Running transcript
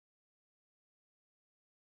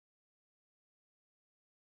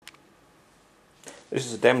This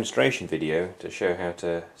is a demonstration video to show how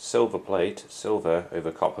to silver plate silver over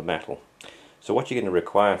copper metal. So what you're going to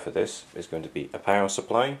require for this is going to be a power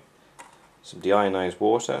supply, some deionized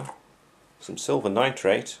water, some silver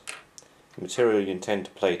nitrate, the material you intend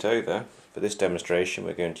to plate over. For this demonstration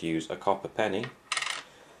we're going to use a copper penny,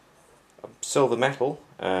 a silver metal,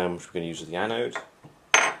 which we're going to use as the anode,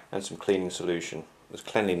 and some cleaning solution. This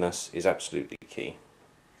cleanliness is absolutely key.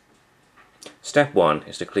 Step 1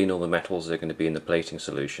 is to clean all the metals that are going to be in the plating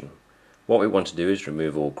solution. What we want to do is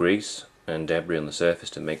remove all grease and debris on the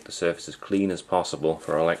surface to make the surface as clean as possible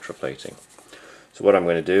for our electroplating. So what I'm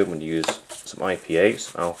going to do, I'm going to use some IPA,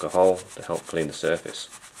 some alcohol, to help clean the surface.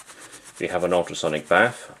 If you have an ultrasonic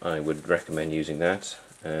bath, I would recommend using that.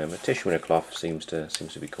 A tissue and a cloth seems to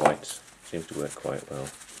work quite well.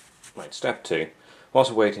 Right, step 2.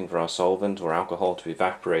 Whilst we're waiting for our solvent or alcohol to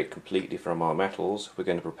evaporate completely from our metals, we're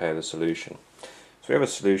going to prepare the solution. So we have a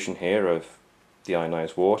solution here of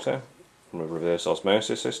deionized water from a reverse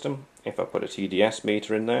osmosis system. If I put a TDS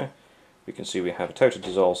meter in there, we can see we have a total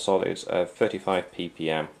dissolved solids of 35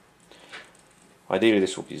 ppm. Ideally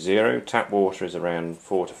this will be 0. Tap water is around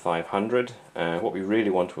 400 to 500. What we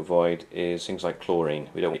really want to avoid is things like chlorine.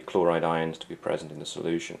 We don't want chloride ions to be present in the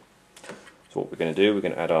solution. So what we're going to do, we're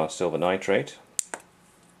going to add our silver nitrate.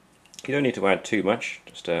 You don't need to add too much,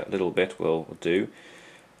 just a little bit will do.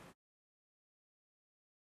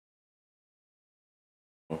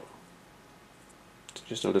 So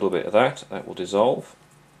just a little bit of that will dissolve.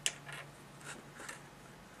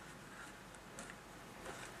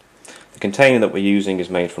 The container that we're using is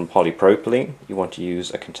made from polypropylene. You want to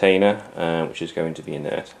use a container which is going to be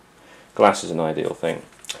inert. Glass is an ideal thing.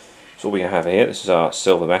 So what we have here, this is our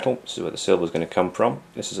silver metal. This is where the silver is going to come from.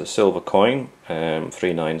 This is a silver coin, 3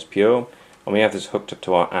 nines pure, and we have this hooked up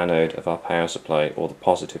to our anode of our power supply, or the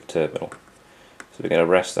positive terminal. So we're going to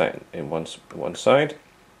rest that in one side.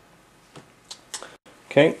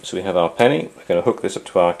 Okay, so we have our penny. We're going to hook this up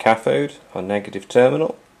to our cathode, our negative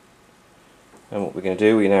terminal. And what we're going to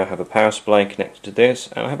do, we now have a power supply connected to this,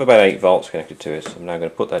 and I have about 8 volts connected to it. So I'm now going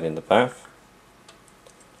to put that in the bath.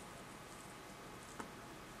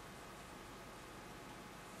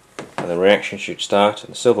 And the reaction should start,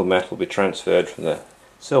 and the silver metal will be transferred from the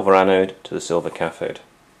silver anode to the silver cathode.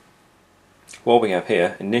 What we have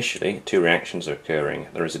here, initially 2 reactions are occurring.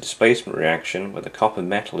 There is a displacement reaction where the copper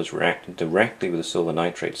metal is reacting directly with the silver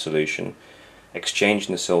nitrate solution,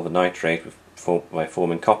 exchanging the silver nitrate by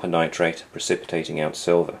forming copper nitrate, precipitating out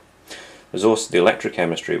silver. There's also the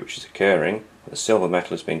electrochemistry which is occurring, where the silver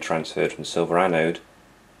metal is being transferred from the silver anode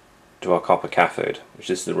to our copper cathode, which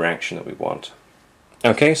is the reaction that we want.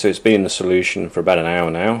 Okay, so it's been in the solution for about an hour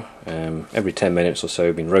now. Every 10 minutes or so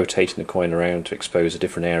we've been rotating the coin around to expose a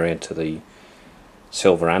different area to the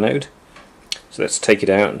silver anode. So let's take it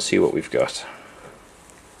out and see what we've got.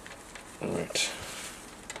 Alright,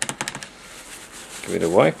 give it a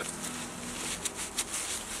wipe.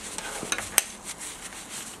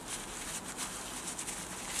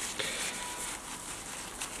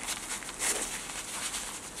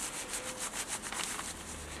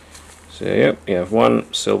 So yep, you have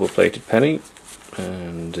one silver plated penny,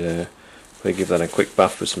 and we'll give that a quick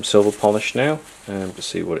buff with some silver polish now to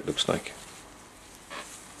see what it looks like.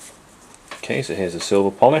 Okay, so here's the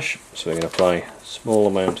silver polish. So we're going to apply a small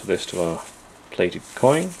amount of this to our plated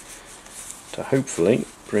coin to hopefully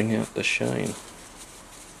bring out the shine.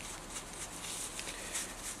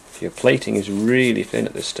 If your plating is really thin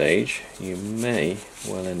at this stage, you may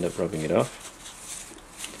well end up rubbing it off.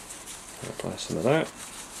 Apply some of that.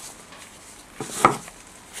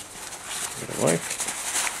 Give it a wipe.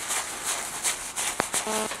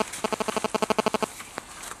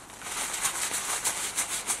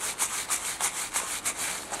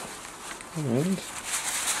 And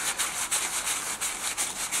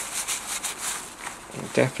you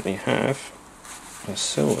definitely have a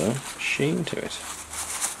silver sheen to it.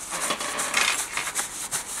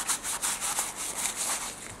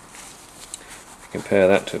 Compare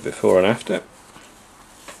that to before and after.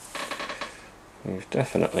 We've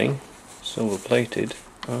definitely silver plated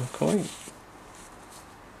our coin.